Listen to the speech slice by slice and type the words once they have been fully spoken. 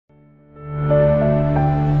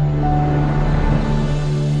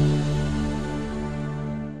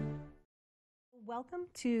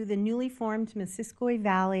to the newly formed Missisquoi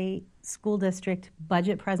Valley School District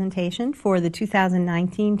budget presentation for the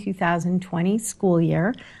 2019-2020 school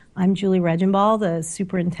year. I'm Julie Regenball, the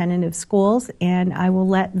Superintendent of Schools, and I will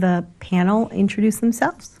let the panel introduce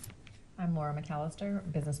themselves. I'm Laura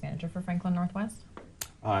McAllister, Business Manager for Franklin Northwest.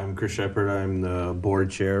 I'm Chris Shepard. I'm the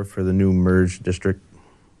Board Chair for the new merged district.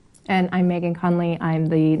 And I'm Megan Conley. I'm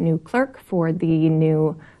the new clerk for the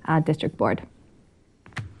new district board.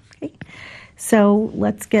 Okay. So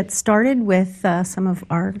let's get started with some of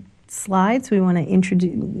our slides. We want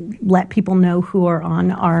to let people know who are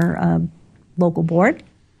on our local board.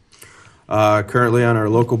 Currently on our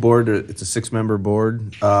local board, it's a 6-member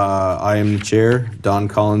board. I am the chair. Don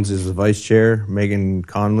Collins is the vice chair. Megan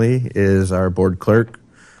Conley is our board clerk.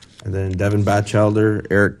 And then Devin Batchelder,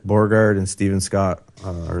 Eric Borgard, and Stephen Scott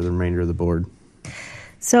are the remainder of the board.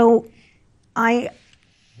 So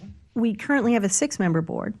we currently have a 6-member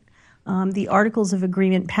board. The Articles of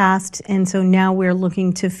Agreement passed, and so now we're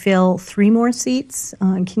looking to fill 3 more seats.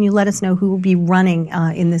 Can you let us know who will be running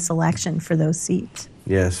in this election for those seats?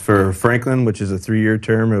 Yes, for Franklin, which is a 3-year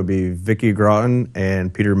term, it will be Vicki Groton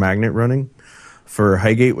and Peter Magnet running. For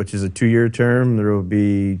Highgate, which is a 2-year term, there will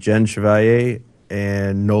be Jen Chevalier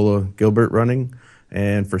and Nola Gilbert running.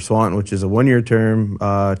 And for Swanton, which is a 1-year term,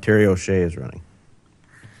 Terry O'Shea is running.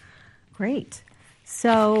 Great.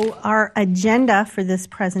 So our agenda for this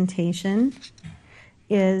presentation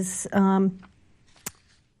is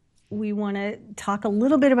we want to talk a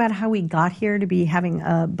little bit about how we got here to be having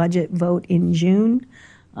a budget vote in June.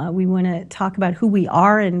 We want to talk about who we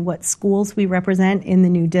are and what schools we represent in the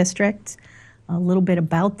new district, a little bit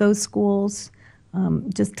about those schools,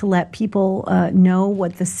 just to let people know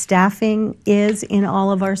what the staffing is in all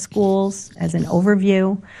of our schools as an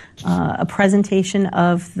overview, a presentation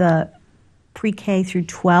of the pre-K through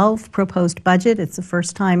 12 proposed budget. It's the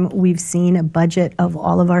first time we've seen a budget of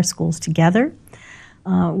all of our schools together.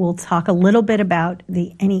 We'll talk a little bit about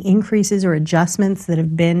any increases or adjustments that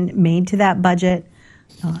have been made to that budget,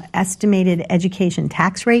 estimated education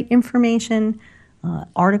tax rate information,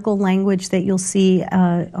 article language that you'll see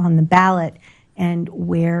on the ballot, and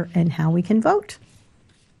where and how we can vote.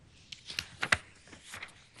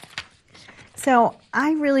 So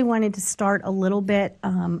I really wanted to start a little bit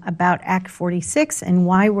about Act 46 and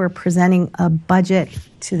why we're presenting a budget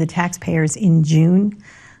to the taxpayers in June.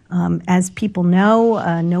 As people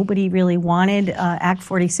know, nobody really wanted Act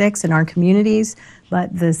 46 in our communities,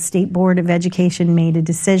 but the State Board of Education made a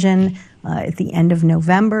decision at the end of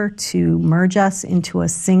November to merge us into a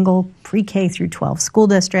single pre-K through 12 school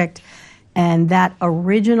district. And that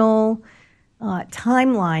original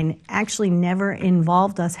timeline actually never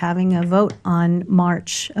involved us having a vote on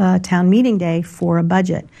March town meeting day for a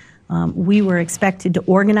budget. We were expected to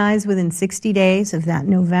organize within 60 days of that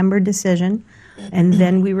November decision, and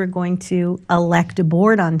then we were going to elect a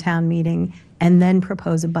board on town meeting and then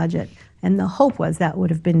propose a budget. And the hope was that would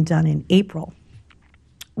have been done in April.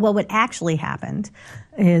 Well, what actually happened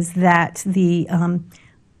is that the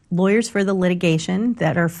lawyers for the litigation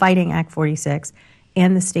that are fighting Act 46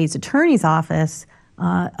 and the state's attorney's office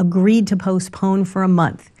agreed to postpone for a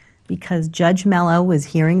month because Judge Mello was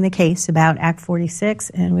hearing the case about Act 46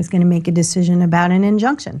 and was going to make a decision about an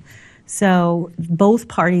injunction. So both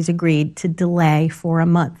parties agreed to delay for a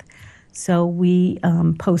month. So we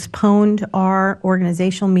postponed our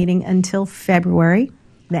organizational meeting until February,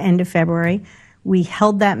 the end of February. We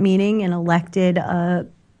held that meeting and elected a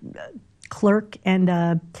clerk and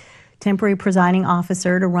a temporary presiding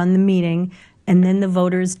officer to run the meeting. And then the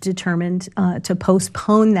voters determined to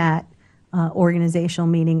postpone that organizational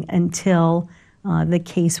meeting until the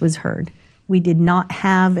case was heard. We did not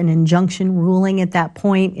have an injunction ruling at that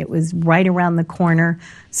point. It was right around the corner.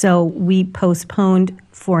 So we postponed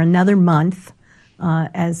for another month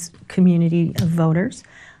as community of voters.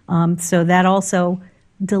 So that also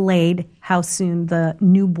delayed how soon the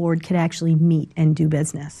new board could actually meet and do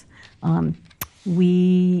business.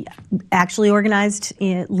 We actually organized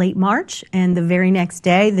in late March, and the very next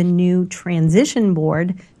day, the new transition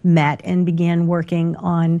board met and began working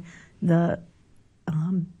on the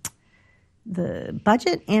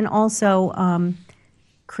budget and also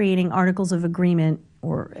creating articles of agreement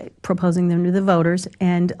or proposing them to the voters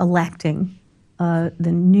and electing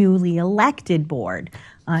the newly elected board.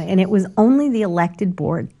 And it was only the elected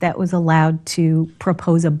board that was allowed to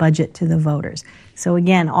propose a budget to the voters. So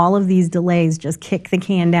again, all of these delays just kick the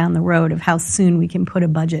can down the road of how soon we can put a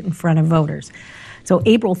budget in front of voters. So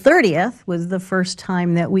April 30th was the first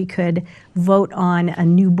time that we could vote on a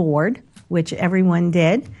new board, which everyone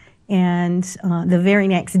did. And the very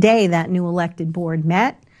next day, that new elected board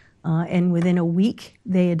met. And within a week,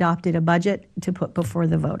 they adopted a budget to put before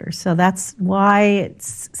the voters. So that's why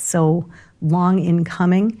it's so long in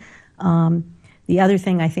coming. The other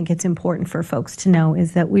thing I think it's important for folks to know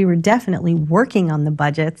is that we were definitely working on the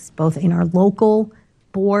budgets, both in our local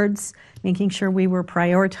boards, making sure we were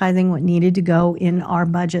prioritizing what needed to go in our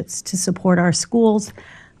budgets to support our schools,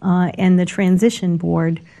 and the transition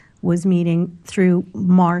board was meeting through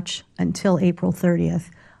March until April 30th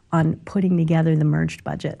on putting together the merged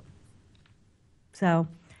budget. So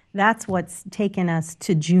that's what's taken us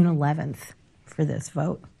to June 11th for this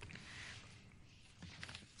vote.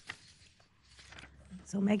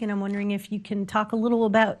 So Megan, I'm wondering if you can talk a little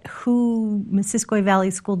about who Missisquoi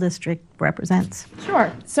Valley School District represents.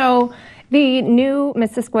 Sure. So the new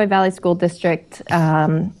Missisquoi Valley School District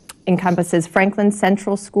encompasses Franklin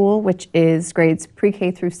Central School, which is grades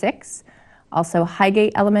pre-K through 6, also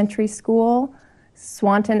Highgate Elementary School,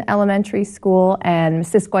 Swanton Elementary School, and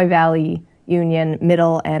Missisquoi Valley Union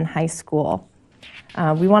Middle and High School.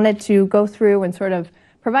 We wanted to go through and sort of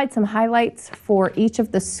provide some highlights for each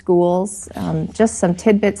of the schools, just some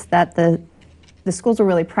tidbits that the schools are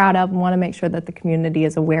really proud of and want to make sure that the community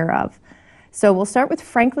is aware of. So we'll start with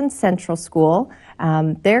Franklin Central School.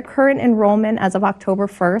 Their current enrollment as of October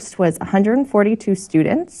 1st was 142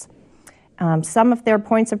 students. Some of their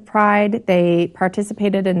points of pride, they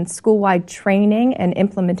participated in school-wide training and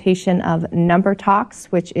implementation of Number Talks,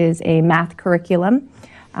 which is a math curriculum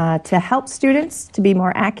to help students to be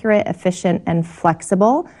more accurate, efficient, and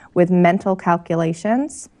flexible with mental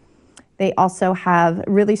calculations. They also have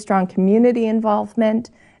really strong community involvement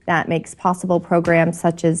that makes possible programs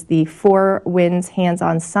such as the 4 Winds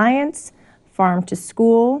Hands-on Science, Farm to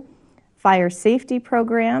School, Fire Safety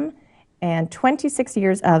Program, and 26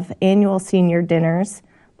 years of annual senior dinners,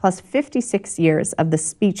 plus 56 years of the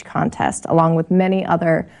speech contest, along with many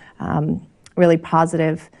other really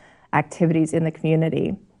positive activities in the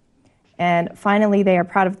community. And finally, they are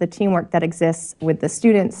proud of the teamwork that exists with the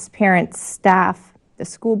students, parents, staff, the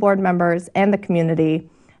school board members, and the community,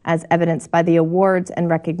 as evidenced by the awards and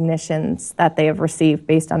recognitions that they have received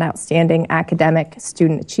based on outstanding academic,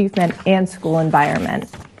 student achievement, and school environment.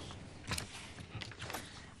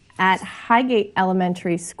 At Highgate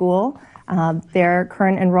Elementary School, their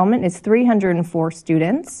current enrollment is 304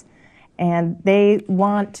 students, and they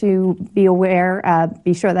want to be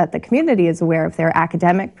sure that the community is aware of their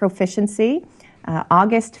academic proficiency.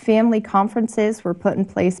 August family conferences were put in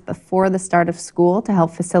place before the start of school to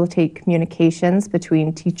help facilitate communications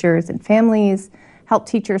between teachers and families, help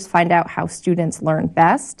teachers find out how students learn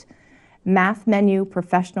best. Math menu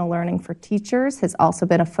professional learning for teachers has also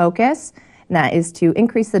been a focus, and that is to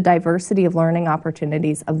increase the diversity of learning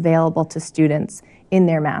opportunities available to students in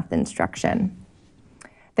their math instruction.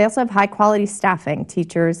 They also have high-quality staffing.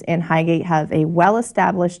 Teachers in Highgate have a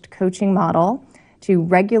well-established coaching model to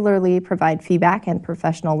regularly provide feedback and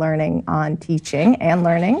professional learning on teaching and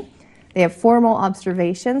learning. They have formal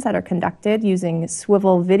observations that are conducted using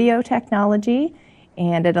swivel video technology,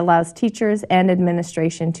 and it allows teachers and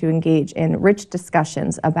administration to engage in rich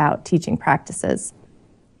discussions about teaching practices.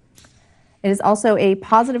 It is also a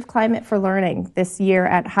positive climate for learning. This year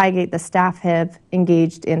at Highgate, the staff have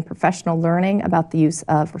engaged in professional learning about the use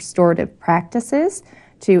of restorative practices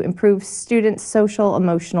to improve students' social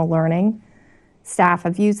emotional learning. Staff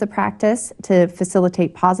have used the practice to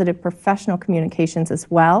facilitate positive professional communications as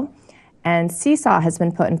well. And Seesaw has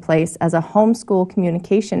been put in place as a homeschool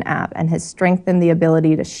communication app and has strengthened the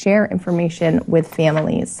ability to share information with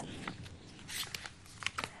families.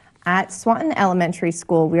 At Swanton Elementary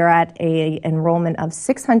School, we are at an enrollment of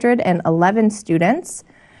 611 students.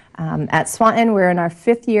 At Swanton, we're in our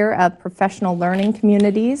 5th year of professional learning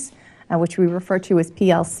communities, which we refer to as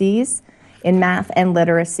PLCs, in math and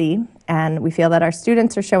literacy. And we feel that our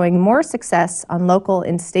students are showing more success on local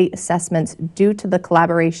and state assessments due to the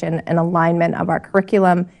collaboration and alignment of our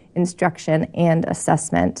curriculum, instruction, and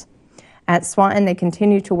assessment. At Swanton, they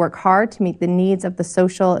continue to work hard to meet the needs of the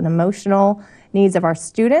social and emotional needs of our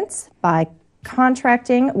students by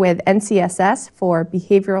contracting with NCSS for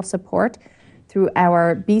behavioral support through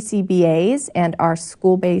our BCBAs and our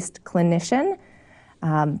school-based clinician.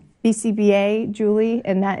 BCBA, Julie,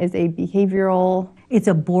 and that is a behavioral... It's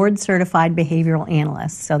a board-certified behavioral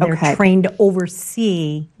analyst, so they're trained to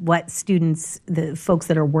oversee what students, the folks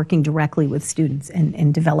that are working directly with students,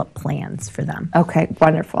 and develop plans for them. Okay,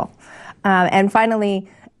 wonderful. And finally,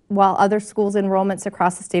 while other schools' enrollments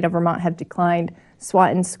across the state of Vermont have declined,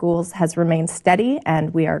 Swanton Schools has remained steady,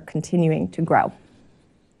 and we are continuing to grow.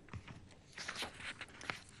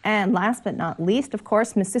 And last but not least, of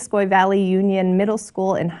course, Missisquoi Valley Union Middle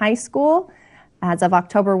School and High School. As of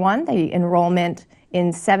October 1, the enrollment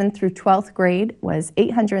in 7th through 12th grade was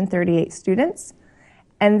 838 students.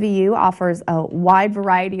 MVU offers a wide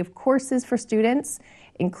variety of courses for students,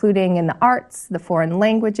 including in the arts, the foreign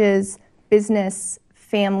languages, business,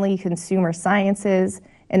 family, consumer sciences,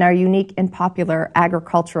 and our unique and popular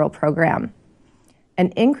agricultural program.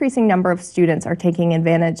 An increasing number of students are taking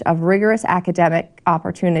advantage of rigorous academic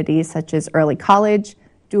opportunities such as early college,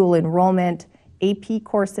 dual enrollment, AP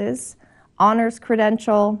courses, honors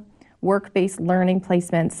credential, work-based learning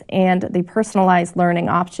placements, and the personalized learning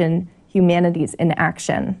option, Humanities in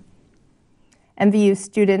Action. MVU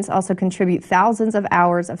students also contribute thousands of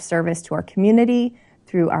hours of service to our community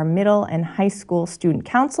through our middle and high school student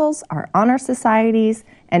councils, our honor societies,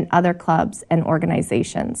 and other clubs and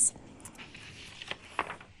organizations.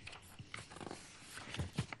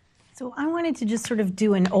 So I wanted to just sort of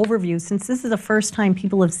do an overview, since this is the first time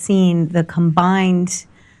people have seen the combined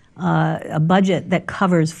a budget that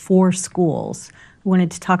covers 4 schools. I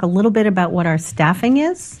wanted to talk a little bit about what our staffing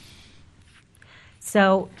is.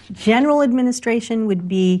 So general administration would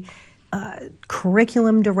be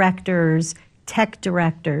curriculum directors, tech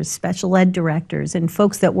directors, special ed directors, and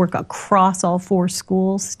folks that work across all 4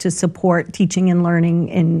 schools to support teaching and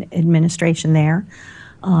learning and administration there.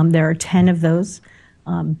 There are 10 of those.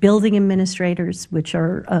 Building administrators, which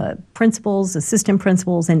are principals, assistant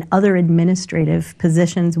principals, and other administrative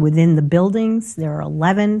positions within the buildings. There are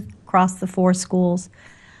 11 across the 4 schools.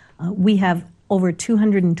 We have over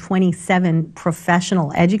 227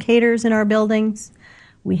 professional educators in our buildings.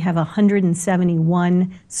 We have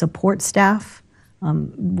 171 support staff,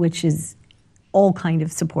 which is all kind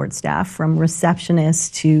of support staff, from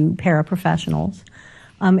receptionists to paraprofessionals.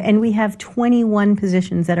 And we have 21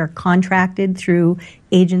 positions that are contracted through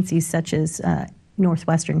agencies such as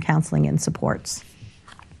Northwestern Counseling and Supports.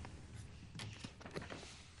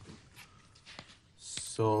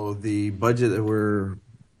 So the budget that we're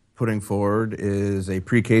putting forward is a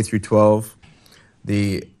pre-K through 12.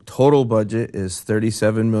 The total budget is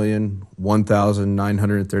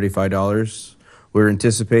 $37,001,935. We're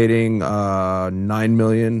anticipating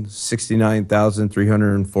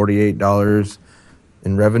 $9,069,348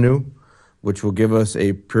 in revenue, which will give us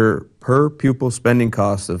a per pupil spending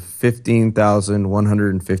cost of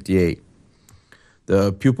 $15,158.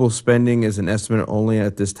 The pupil spending is an estimate only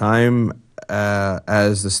at this time,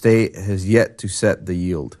 as the state has yet to set the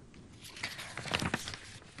yield.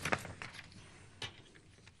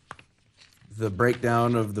 The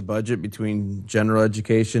breakdown of the budget between general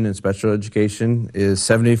education and special education is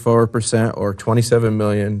 74%, or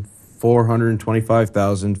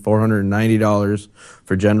 $27,425,490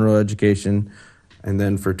 for general education. And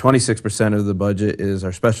then for 26% of the budget is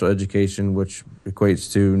our special education, which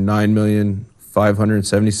equates to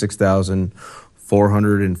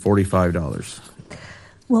 $9,576,445.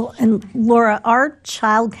 Well, and Laura, our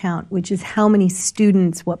child count, which is how many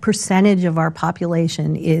students, what percentage of our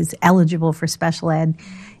population is eligible for special ed,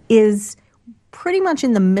 is pretty much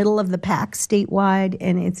in the middle of the pack statewide,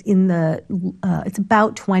 and it's it's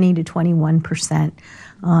about 20 to 21%.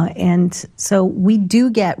 And so we do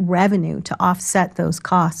get revenue to offset those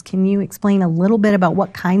costs. Can you explain a little bit about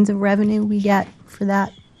what kinds of revenue we get for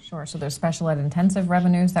that? Sure. So there's special ed intensive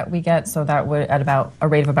revenues that we get. So that would at about a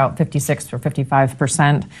rate of about 56 or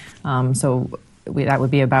 55%. That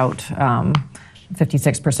would be about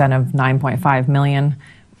 56% of 9.5 million.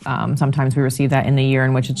 Sometimes we receive that in the year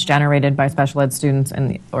in which it's generated by special ed students,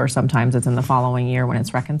 or sometimes it's in the following year when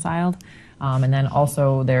it's reconciled. And then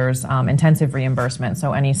also there's intensive reimbursement.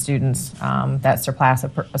 So any students that surpass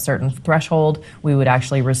a certain threshold, we would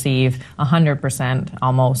actually receive 100%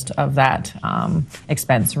 almost of that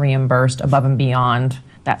expense reimbursed above and beyond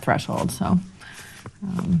that threshold. So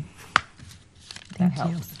that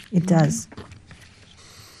helps. It does.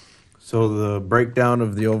 So the breakdown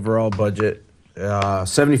of the overall budget,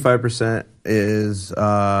 75% is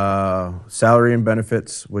salary and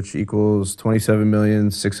benefits, which equals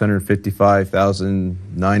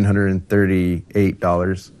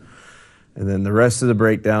 $27,655,938. And then the rest of the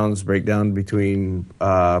break down between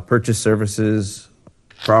purchase services,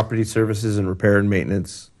 property services and repair and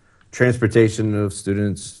maintenance, transportation of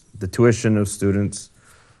students, the tuition of students,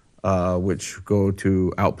 which go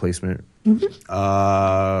to outplacement,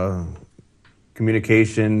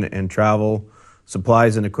 communication and travel,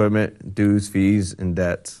 supplies and equipment, dues, fees, and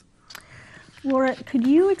debts. Laura, could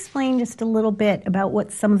you explain just a little bit about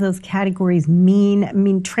what some of those categories mean? I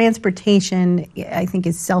mean, transportation, I think,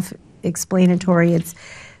 is self-explanatory. It's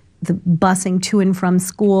the busing to and from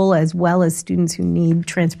school, as well as students who need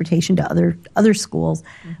transportation to other schools.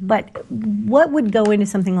 But what would go into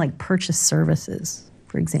something like purchase services?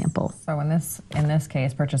 for example? So in this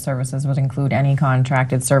case, purchase services would include any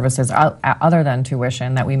contracted services other than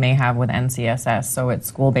tuition that we may have with NCSS. So it's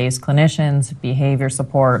school-based clinicians, behavior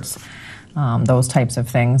supports, those types of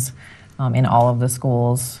things in all of the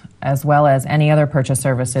schools, as well as any other purchase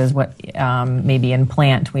services. Maybe in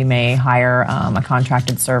plant, we may hire a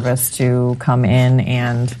contracted service to come in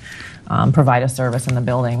and provide a service in the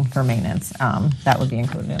building for maintenance. That would be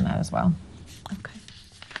included in that as well. Okay.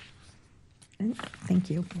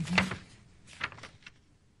 Thank you.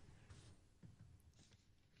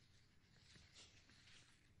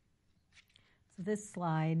 So this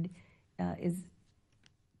slide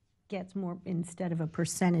gets more, instead of a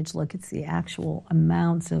percentage look, it's the actual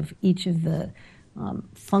amounts of each of the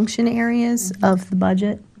function areas of the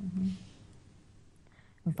budget.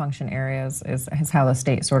 Function areas is how the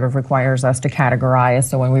state sort of requires us to categorize.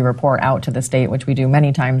 So when we report out to the state, which we do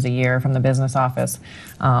many times a year from the business office,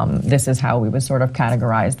 this is how we would sort of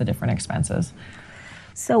categorize the different expenses.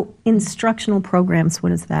 So instructional programs,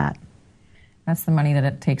 what is that? That's the money that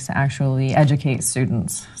it takes to actually educate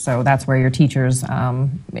students. So that's where your teachers'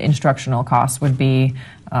 instructional costs would be,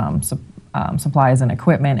 supplies and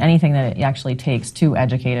equipment, anything that it actually takes to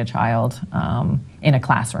educate a child in a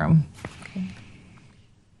classroom.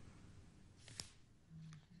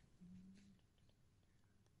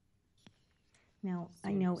 Now,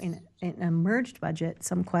 I know in a merged budget,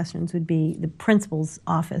 some questions would be the principal's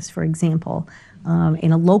office, for example.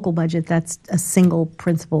 In a local budget, that's a single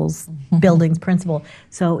principal's building's principal.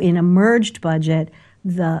 So in a merged budget,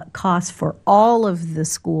 the cost for all of the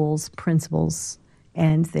schools' principals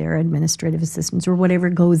and their administrative assistants or whatever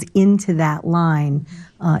goes into that line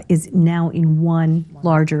is now in one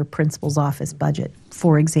larger principal's office budget,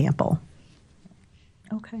 for example.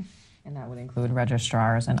 Okay. And that would include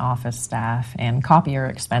registrars and office staff and copier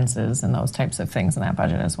expenses and those types of things in that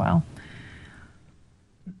budget as well.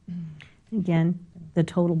 Again, the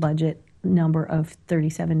total budget number of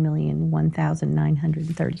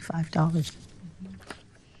 $37,001,935.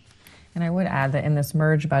 And I would add that in this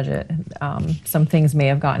merge budget, some things may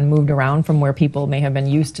have gotten moved around from where people may have been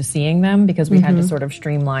used to seeing them because we had to sort of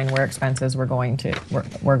streamline where expenses were going to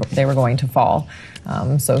fall.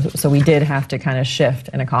 So we did have to kind of shift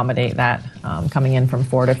and accommodate that coming in from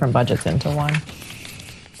 4 different budgets into one.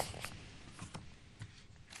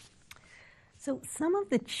 So some of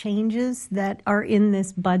the changes that are in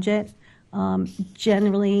this budget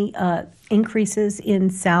generally increases in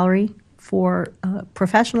salary for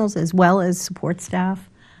professionals as well as support staff.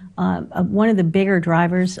 One of the bigger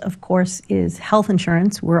drivers, of course, is health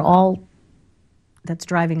insurance. That's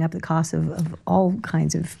driving up the cost of all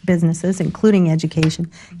kinds of businesses, including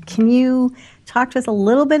education. Can you talk to us a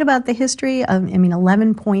little bit about the history of,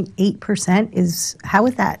 11.8% is, how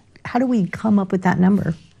do we come up with that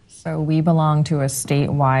number? So we belong to a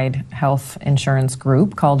statewide health insurance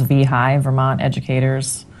group called VHI, Vermont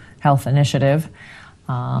Educators Health Initiative.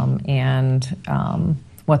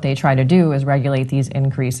 What they try to do is regulate these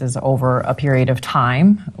increases over a period of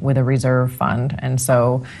time with a reserve fund. And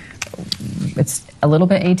so it's a little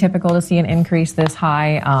bit atypical to see an increase this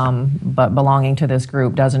high, but belonging to this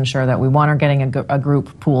group does ensure that we, one, are getting a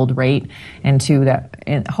group pooled rate, and two, that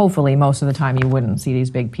hopefully most of the time you wouldn't see these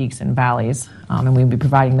big peaks and valleys, and we'd be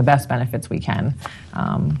providing the best benefits we can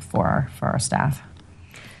for our staff.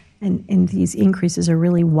 And these increases are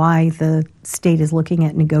really why the state is looking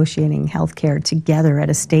at negotiating health care together at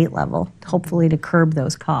a state level, hopefully to curb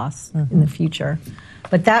those costs in the future.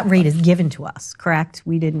 But that rate is given to us, correct?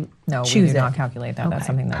 We didn't choose it. No, we do not calculate that. Okay. That's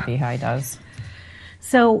something that VHI does.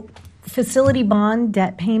 So facility bond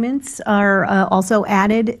debt payments are also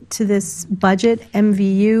added to this budget.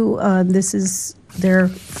 MVU, this is their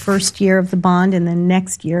first year of the bond, and then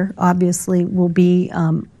next year, obviously, will be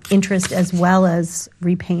interest as well as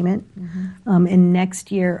repayment. And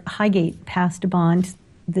next year, Highgate passed a bond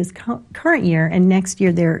this current year, and next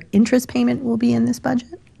year their interest payment will be in this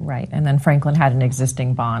budget? Right, and then Franklin had an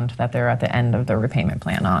existing bond that they're at the end of their repayment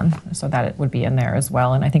plan on, so that it would be in there as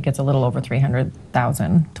well, and I think it's a little over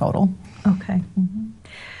 $300,000 total. Okay.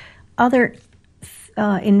 Other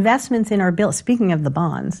investments in our bill, speaking of the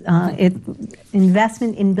bonds,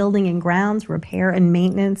 investment in building and grounds, repair and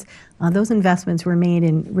maintenance, those investments were made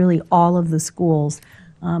in really all of the schools.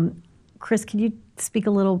 Chris, could you speak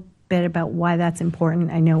a little bit about why that's important?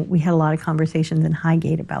 I know we had a lot of conversations in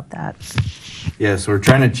Highgate about that. Yeah, so we're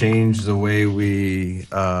trying to change the way we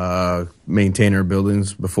maintain our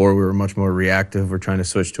buildings. Before we were much more reactive. We're trying to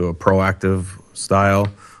switch to a proactive style.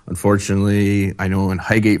 Unfortunately, I know in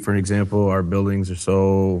Highgate, for example, our buildings are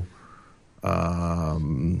so, I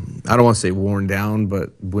don't want to say worn down,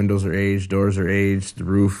 but windows are aged, doors are aged, the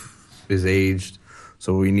roof is aged.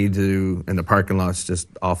 So we need to, and the parking lot's just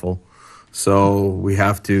awful. So we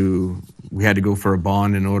had to go for a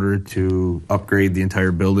bond in order to upgrade the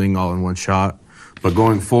entire building all in one shot. But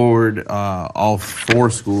going forward, all 4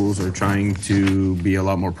 schools are trying to be a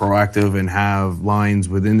lot more proactive and have lines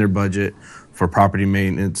within their budget for property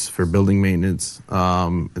maintenance, for building maintenance,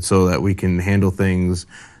 so that we can handle things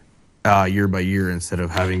year by year instead of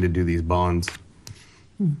having to do these bonds.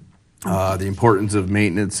 The importance of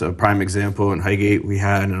maintenance, a prime example in Highgate, we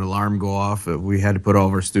had an alarm go off. We had to put all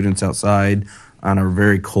of our students outside on a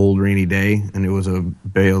very cold, rainy day, and it was a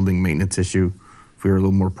building maintenance issue. If we were a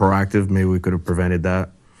little more proactive, maybe we could have prevented that.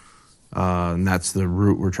 And that's the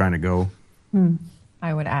route we're trying to go.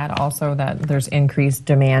 I would add also that there's increased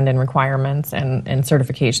demand and requirements and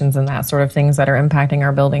certifications and that sort of things that are impacting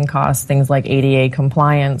our building costs, things like ADA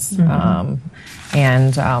compliance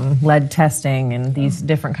and lead testing and these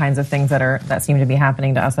different kinds of things that seem to be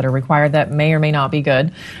happening to us that are required that may or may not be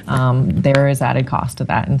good. There is added cost to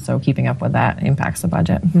that, and so keeping up with that impacts the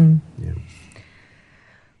budget. Yeah.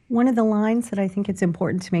 One of the lines that I think it's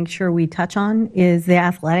important to make sure we touch on is the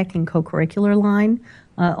athletic and co-curricular line.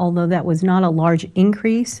 Although that was not a large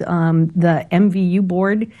increase, the MVU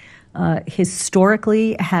board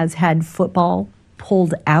historically has had football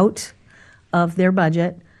pulled out of their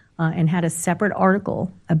budget and had a separate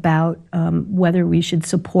article about whether we should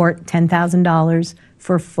support $10,000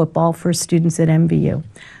 for football for students at MVU.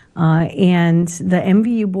 And the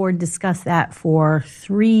MVU board discussed that for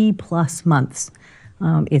 3+ months.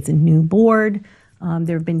 It's a new board.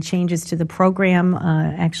 There have been changes to the program.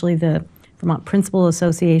 Actually, the Vermont Principal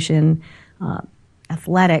Association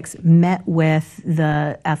Athletics met with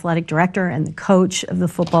the athletic director and the coach of the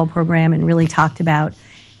football program and really talked about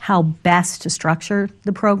how best to structure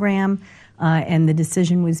the program. And the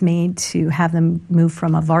decision was made to have them move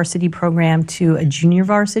from a varsity program to a junior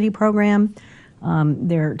varsity program.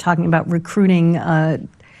 They're talking about recruiting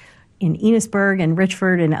in Enosburg and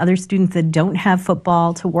Richford and other students that don't have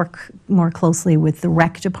football to work more closely with the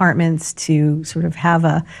rec departments to sort of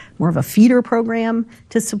have more of a feeder program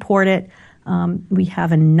to support it. We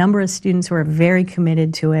have a number of students who are very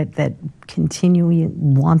committed to it that continually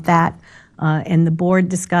want that. And the board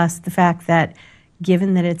discussed the fact that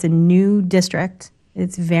given that it's a new district,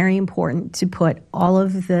 it's very important to put all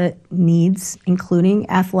of the needs, including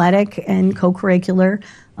athletic and co-curricular,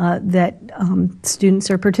 that students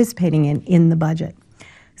are participating in the budget.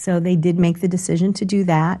 So they did make the decision to do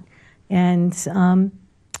that, and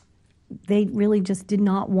they really just did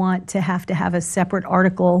not want to have a separate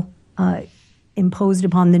article imposed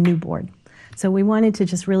upon the new board. So we wanted to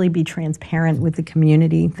just really be transparent with the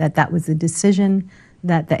community that that was a decision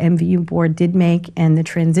that the MVU board did make, and the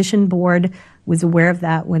transition board was aware of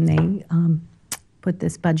that when they put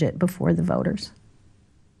this budget before the voters.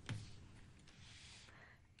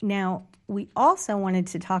 Now, we also wanted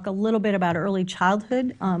to talk a little bit about early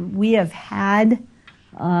childhood. We have had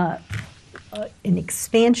an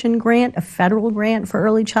expansion grant, a federal grant for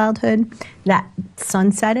early childhood that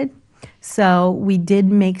sunsetted. So we did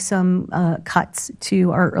make some cuts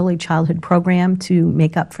to our early childhood program to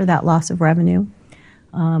make up for that loss of revenue.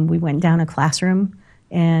 We went down a classroom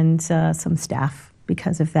and some staff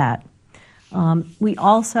because of that. We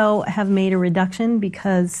also have made a reduction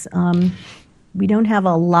because we don't have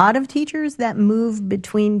a lot of teachers that move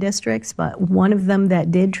between districts, but one of them that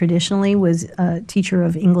did traditionally was a teacher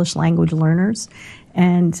of English language learners.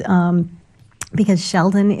 And because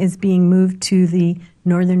Sheldon is being moved to the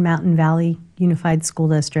Northern Mountain Valley Unified School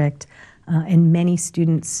District, and many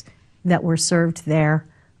students that were served there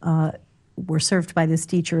were served by this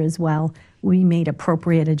teacher as well, we made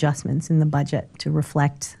appropriate adjustments in the budget to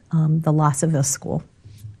reflect the loss of this school.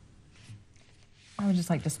 I would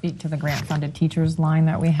just like to speak to the grant-funded teachers line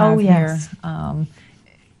that we have here.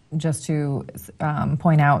 Just to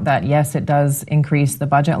point out that, yes, it does increase the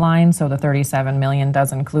budget line, so the $37 million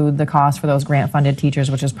does include the cost for those grant-funded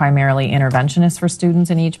teachers, which is primarily interventionists for students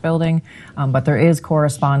in each building, but there is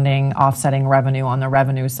corresponding offsetting revenue on the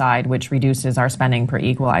revenue side, which reduces our spending per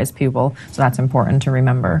equalized pupil, so that's important to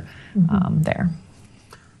remember there.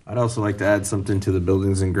 I'd also like to add something to the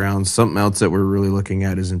buildings and grounds. Something else that we're really looking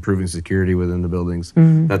at is improving security within the buildings.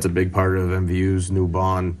 That's a big part of MVU's new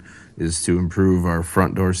bond, is to improve our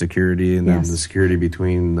front door security and then the security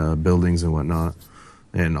between the buildings and whatnot.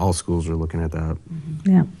 And all schools are looking at that.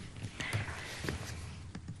 Yeah.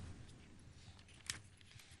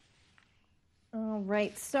 All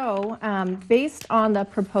right, so based on the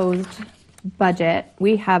proposed budget,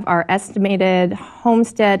 we have our estimated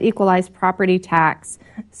homestead equalized property tax.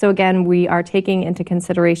 So again, we are taking into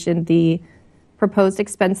consideration the proposed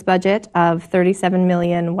expense budget of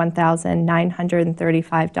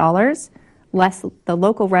 $37,001,935, less the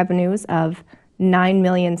local revenues of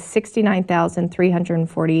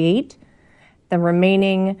 $9,069,348. The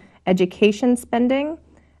remaining education spending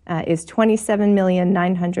is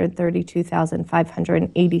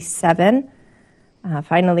 $27,932,587.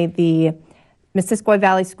 Finally, the Missisquoi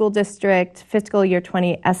Valley School District fiscal year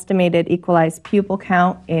 20 estimated equalized pupil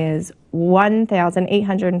count is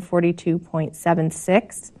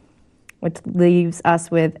 1,842.76, which leaves us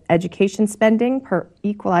with education spending per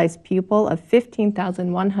equalized pupil of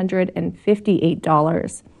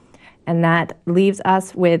 $15,158. And that leaves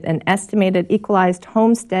us with an estimated equalized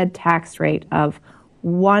homestead tax rate of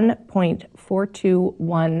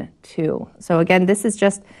 1.4212. So again, this is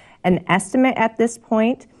just an estimate at this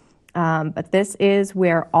point. But this is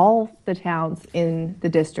where all the towns in the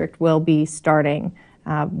district will be starting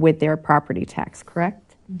with their property tax,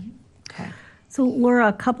 correct? Mm-hmm. Okay. So, Laura,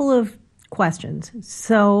 a couple of questions.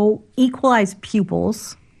 So, equalized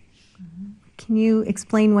pupils, can you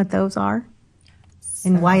explain what those are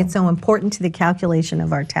and why it's so important to the calculation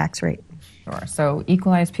of our tax rate? Sure. So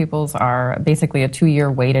equalized pupils are basically a 2-year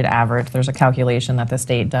weighted average. There's a calculation that the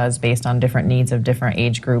state does based on different needs of different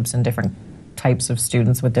age groups and different types of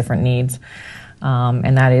students with different needs.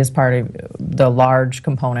 And that is part of the large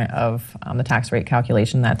component of the tax rate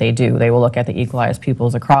calculation that they do. They will look at the equalized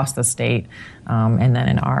pupils across the state and then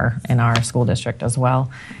in our school district as well.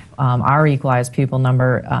 Our equalized pupil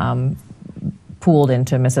number pooled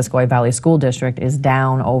into Missisquoi Valley School District is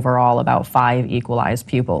down overall about 5 equalized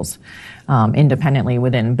pupils. Independently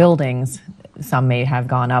within buildings, some may have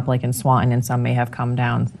gone up like in Swanton and some may have come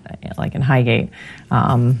down like in Highgate.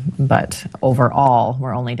 But overall,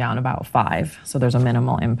 we're only down about 5. So there's a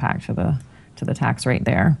minimal impact to the tax rate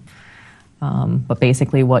there. But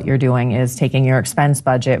basically what you're doing is taking your expense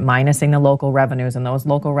budget, minusing the local revenues, and those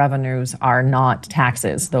local revenues are not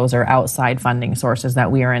taxes. Those are outside funding sources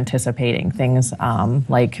that we are anticipating, things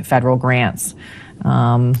like federal grants,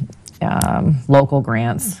 local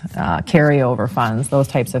grants, carryover funds, those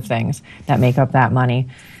types of things that make up that money.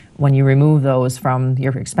 When you remove those from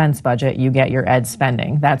your expense budget, you get your ed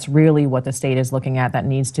spending. That's really what the state is looking at that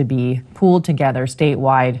needs to be pooled together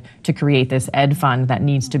statewide to create this ed fund that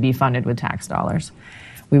needs to be funded with tax dollars.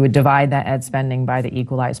 We would divide that ed spending by the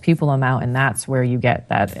equalized pupil amount, and that's where you get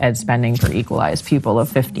that ed spending per equalized pupil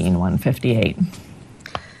of $15,158.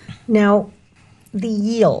 Now, the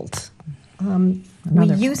yield.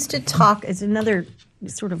 We used to talk, as another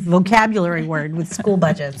sort of vocabulary word with school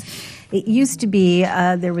budgets. It used to be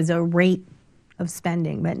there was a rate of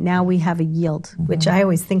spending, but now we have a yield, which I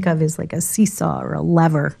always think of as like a seesaw or a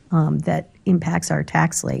lever that impacts our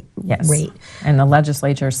tax rate. Yes. And the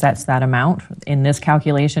legislature sets that amount. In this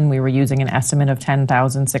calculation, we were using an estimate of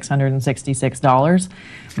 $10,666.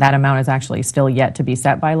 That amount is actually still yet to be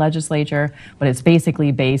set by legislature, but it's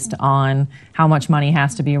basically based on how much money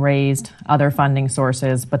has to be raised, other funding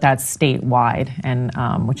sources, but that's statewide, and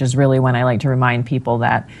which is really when I like to remind people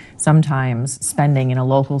that sometimes spending in a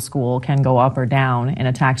local school can go up or down, and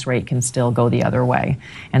a tax rate can still go the other way.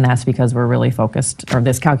 And that's because we're really focused, or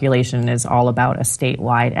this calculation is all about a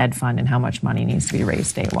statewide ed fund and how much money needs to be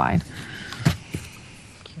raised statewide.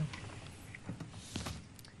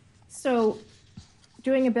 So,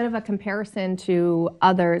 doing a bit of a comparison to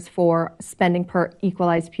others for spending per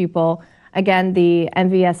equalized pupil, again, the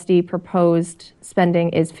MVSD proposed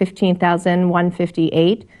spending is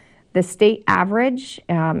 $15,158. The state average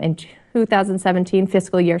in 2017,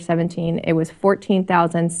 fiscal year 17, it was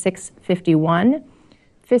 $14,651.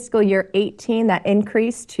 Fiscal year 18, that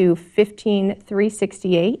increased to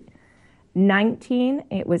 $15,368. 19,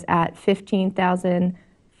 it was at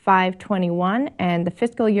 $15,521, and the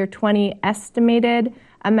fiscal year 20 estimated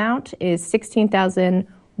amount is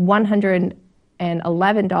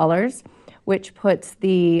 $16,111, which puts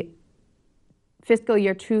the fiscal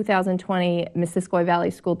year 2020 Missisquoi Valley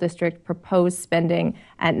School District proposed spending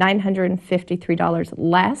at $953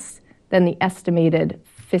 less than the estimated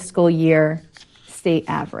fiscal year state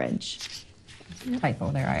average.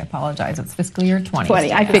 Typo there, I apologize. It's fiscal year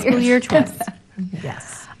 20. I figured. Fiscal year 20.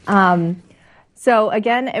 Yes. So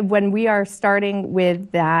again, when we are starting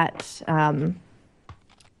with that,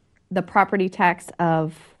 the property tax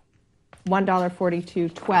of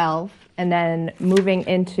 $1.4212, and then moving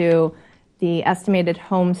into the estimated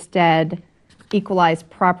homestead equalized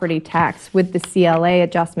property tax with the CLA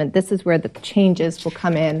adjustment, this is where the changes will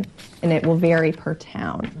come in, and it will vary per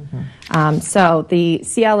town. Mm-hmm. So the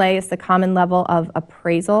CLA is the common level of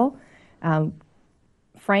appraisal.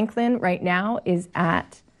 Franklin right now is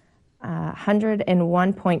at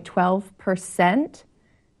 101.12%.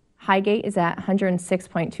 Highgate is at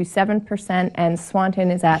 106.27%, and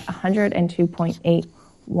Swanton is at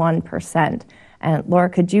 102.81%. And Laura,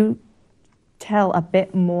 could you tell a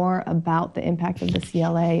bit more about the impact of the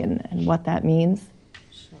CLA and what that means?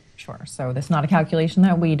 Sure. So this is not a calculation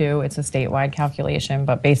that we do. It's a statewide calculation,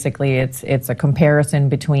 but basically it's a comparison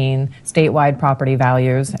between statewide property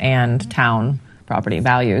values and town property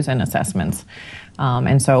values and assessments.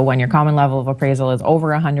 And so when your common level of appraisal is over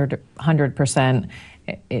 100%,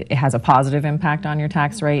 it has a positive impact on your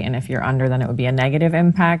tax rate, and if you're under, then it would be a negative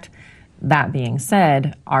impact. That being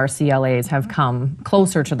said, our CLAs have come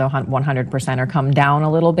closer to the 100% or come down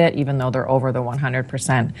a little bit, even though they're over the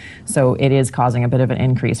 100%. So it is causing a bit of an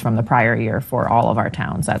increase from the prior year for all of our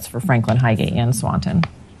towns. That's for Franklin, Highgate, and Swanton.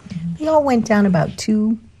 They all went down about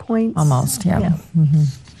 2 points. Almost, yeah. Mm-hmm.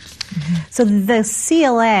 So the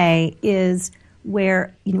CLA is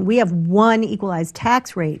where we have one equalized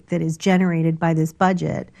tax rate that is generated by this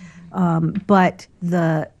budget, but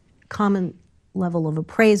the common level of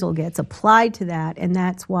appraisal gets applied to that, and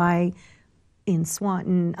that's why in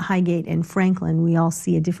Swanton, Highgate, and Franklin, we all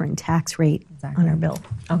see a different tax rate on our bill.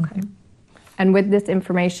 Okay. And with this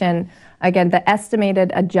information, again, the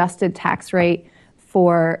estimated adjusted tax rate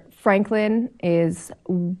for Franklin is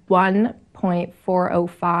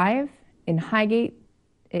 1.405. In Highgate,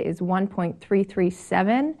 it is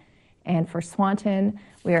 1.337. And for Swanton,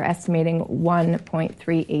 we are estimating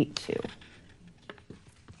 1.382.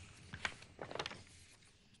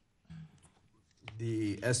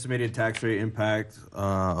 The estimated tax rate impact,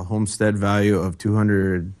 homestead value of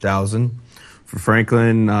 $200,000 for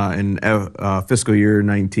Franklin in fiscal year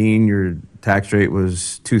 19. Your tax rate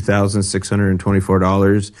was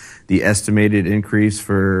 $2,624. The estimated increase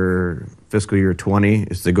for fiscal year 20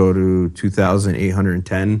 is to go to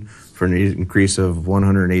 $2,810 for an increase of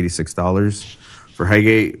 $186. For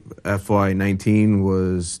Highgate, FY 19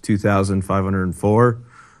 was $2,504.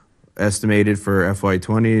 Estimated for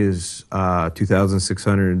FY20 is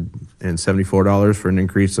 $2,674 for an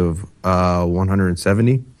increase of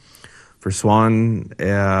 $170. For Swan,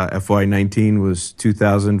 FY19 was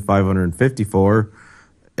 $2,554.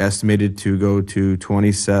 Estimated to go to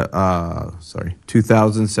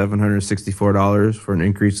 $2,764 for an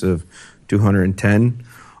increase of $210.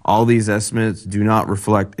 All these estimates do not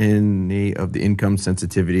reflect any of the income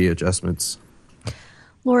sensitivity adjustments.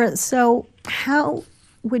 Laura, so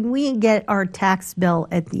when we get our tax bill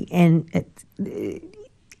at the end,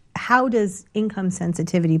 how does income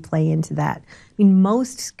sensitivity play into that? I mean,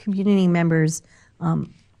 most community members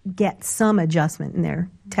get some adjustment in their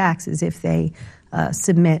taxes if they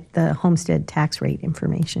submit the homestead tax rate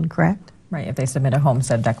information, correct? Right. If they submit a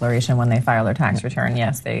homestead declaration when they file their tax return,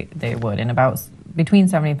 yes, they would. And about between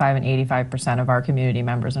 75 and 85% of our community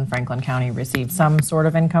members in Franklin County receive some sort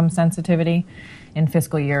of income sensitivity. In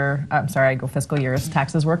fiscal year, fiscal years,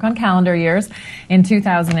 taxes work on calendar years. In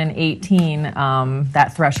 2018,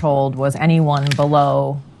 that threshold was anyone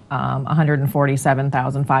below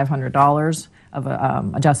 $147,500 of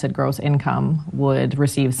adjusted gross income would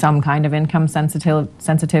receive some kind of income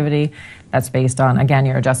sensitivity. That's based on, again,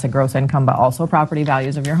 your adjusted gross income, but also property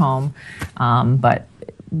values of your home. But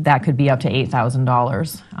that could be up to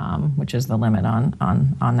 $8,000, which is the limit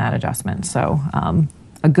on that adjustment. So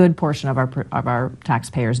a good portion of our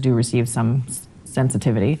taxpayers do receive some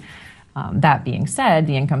sensitivity. That being said,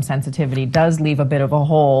 the income sensitivity does leave a bit of a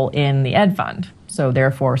hole in the ed fund. So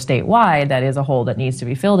therefore, statewide, that is a hole that needs to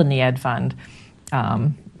be filled in the ed fund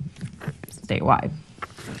statewide.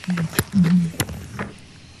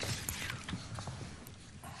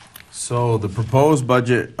 So the proposed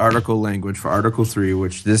budget article language for Article 3,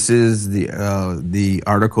 which this is the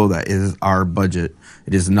article that is our budget.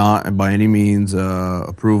 It is not by any means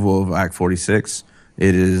approval of Act 46.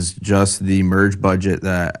 It is just the merged budget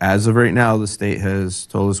that, as of right now, the state has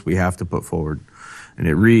told us we have to put forward. And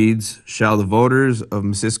it reads, shall the voters of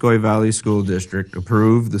Missisquoi Valley School District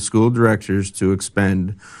approve the school directors to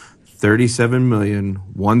expend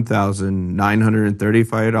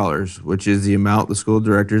 $37,001,935, which is the amount the school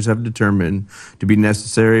directors have determined to be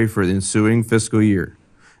necessary for the ensuing fiscal year.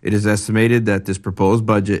 It is estimated that this proposed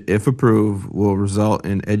budget, if approved, will result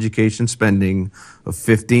in education spending of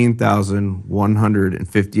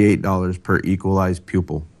 $15,158 per equalized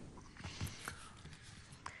pupil.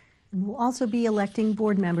 We'll also be electing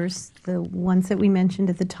board members, the ones that we mentioned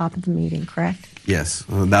at the top of the meeting, correct? Yes,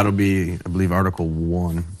 that'll be, I believe, Article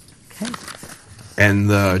 1. Okay. And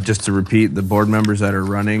just to repeat, the board members that are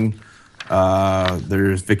running,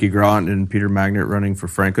 there's Vicki Grant and Peter Magnet running for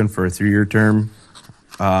Franklin for a 3-year term.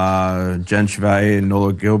 Jen Chevalier and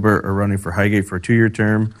Nola Gilbert are running for Highgate for a 2-year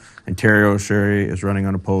term. And Terry O'Sherry is running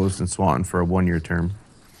unopposed in Swanton for a 1-year term.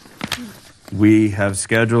 We have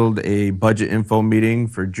scheduled a budget info meeting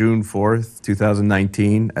for June 4th,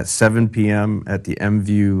 2019 at 7 p.m. at the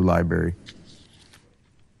MView Library.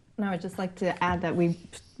 And I would just like to add that we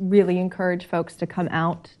really encourage folks to come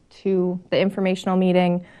out to the informational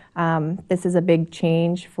meeting. This is a big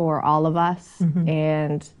change for all of us,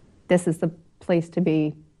 and this is the place to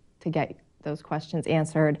be to get those questions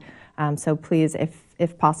answered. So please,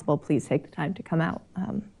 if possible, please take the time to come out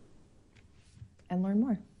and learn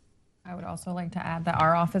more. I would also like to add that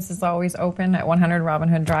our office is always open at 100 Robin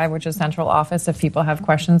Hood Drive, which is central office. If people have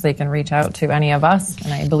questions, they can reach out to any of us,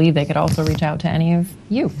 and I believe they could also reach out to any of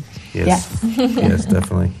you. Yes. Yes,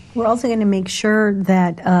 definitely. We're also going to make sure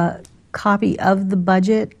that a copy of the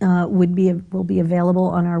budget will be available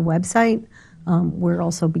on our website. We're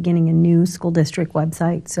also beginning a new school district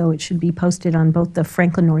website, so it should be posted on both the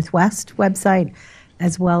Franklin Northwest website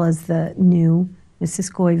as well as the new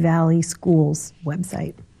Missisquoi Valley Schools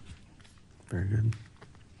website. Very good.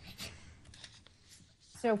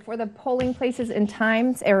 So for the polling places and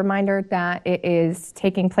times, a reminder that it is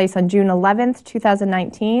taking place on June 11th,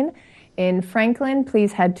 2019. In Franklin,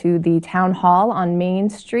 please head to the Town Hall on Main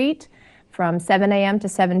Street from 7 a.m. to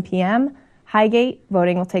 7 p.m. Highgate,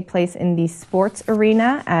 voting will take place in the Sports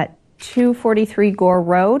Arena at 243 Gore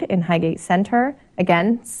Road in Highgate Center.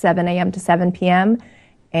 Again, 7 a.m. to 7 p.m.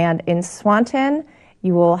 And in Swanton,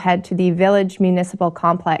 you will head to the Village Municipal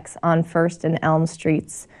Complex on 1st and Elm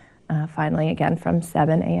Streets, finally again from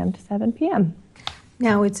 7 a.m. to 7 p.m.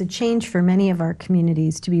 Now, it's a change for many of our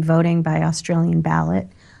communities to be voting by Australian ballot.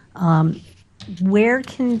 Where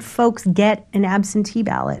can folks get an absentee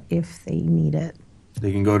ballot if they need it?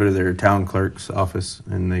 They can go to their town clerk's office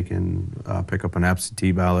and they can pick up an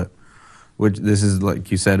absentee ballot, which this is, like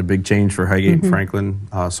you said, a big change for Highgate and Franklin.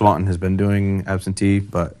 Swanton has been doing absentee,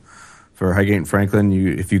 but for Highgate and Franklin,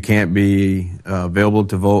 if you can't be available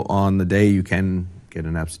to vote on the day, you can get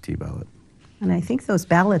an absentee ballot. And I think those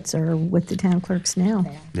ballots are with the town clerks now.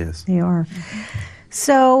 Yes. They are.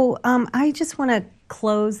 So I just want to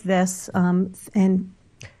close this, and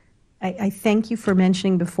I thank you for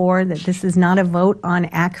mentioning before that this is not a vote on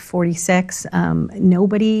Act 46.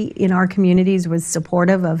 Nobody in our communities was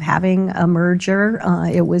supportive of having a merger.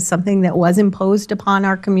 It was something that was imposed upon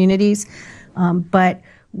our communities, but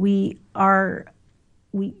we now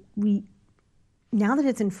that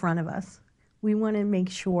it's in front of us, we want to make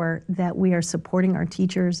sure that we are supporting our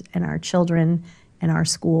teachers and our children and our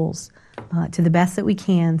schools to the best that we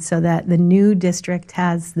can so that the new district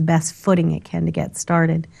has the best footing it can to get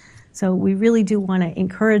started. So we really do want to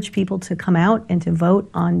encourage people to come out and to vote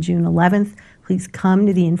on June 11th. Please come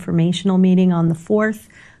to the informational meeting on the 4th.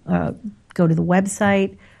 Go to the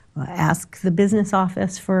website, ask the business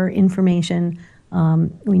office for information.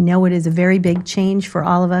 We know it is a very big change for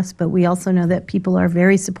all of us, but we also know that people are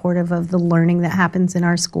very supportive of the learning that happens in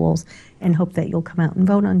our schools and hope that you'll come out and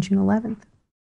vote on June 11th.